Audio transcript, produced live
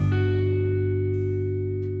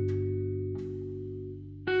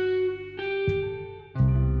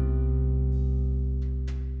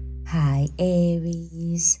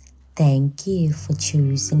Aries, thank you for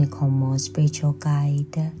choosing to become more spiritual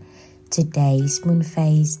guide. Today's moon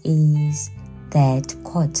phase is third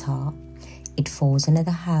quarter. It falls under the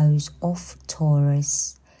house of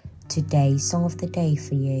Taurus. Today's song of the day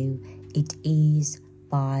for you, it is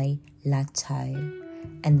by Lato.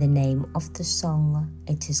 And the name of the song,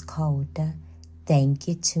 it is called Thank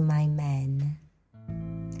You to My Men.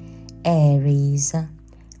 Aries,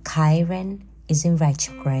 Chiron is in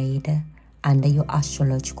retrograde under your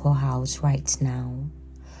astrological house right now.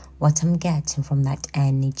 What I'm getting from that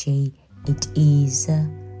energy, it is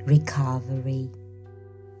recovery.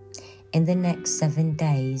 In the next 7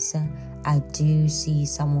 days, I do see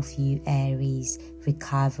some of you Aries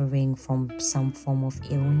recovering from some form of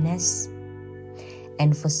illness.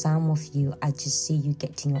 And for some of you, I just see you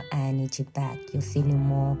getting your energy back. You're feeling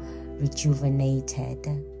more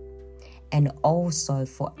rejuvenated. And also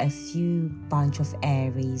for a few bunch of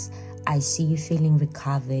Aries, I see you feeling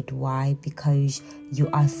recovered. Why? Because you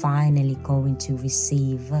are finally going to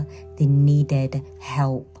receive the needed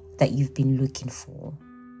help that you've been looking for.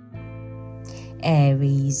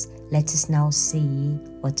 Aries, let us now see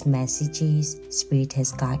what messages Spirit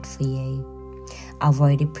has got for you. I've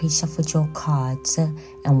already pre-shuffled your cards,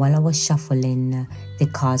 and while I was shuffling, the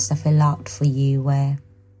cards that fell out for you were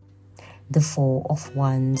the Four of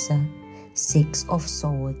Wands, Six of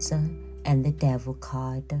Swords, and the Devil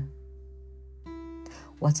card.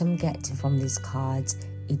 What I'm getting from these cards,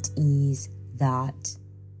 it is that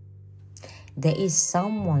there is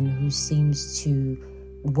someone who seems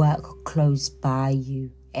to work close by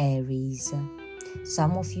you, Aries.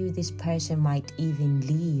 Some of you, this person might even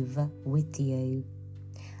leave with you.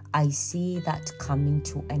 I see that coming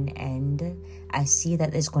to an end. I see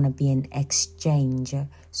that there's going to be an exchange.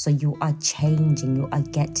 So you are changing. You are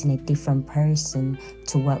getting a different person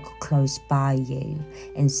to work close by you.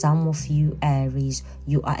 And some of you, Aries,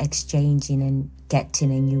 you are exchanging and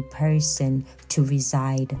getting a new person to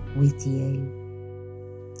reside with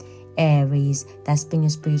you. Aries, that's been your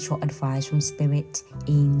spiritual advice from Spirit.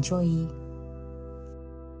 Enjoy.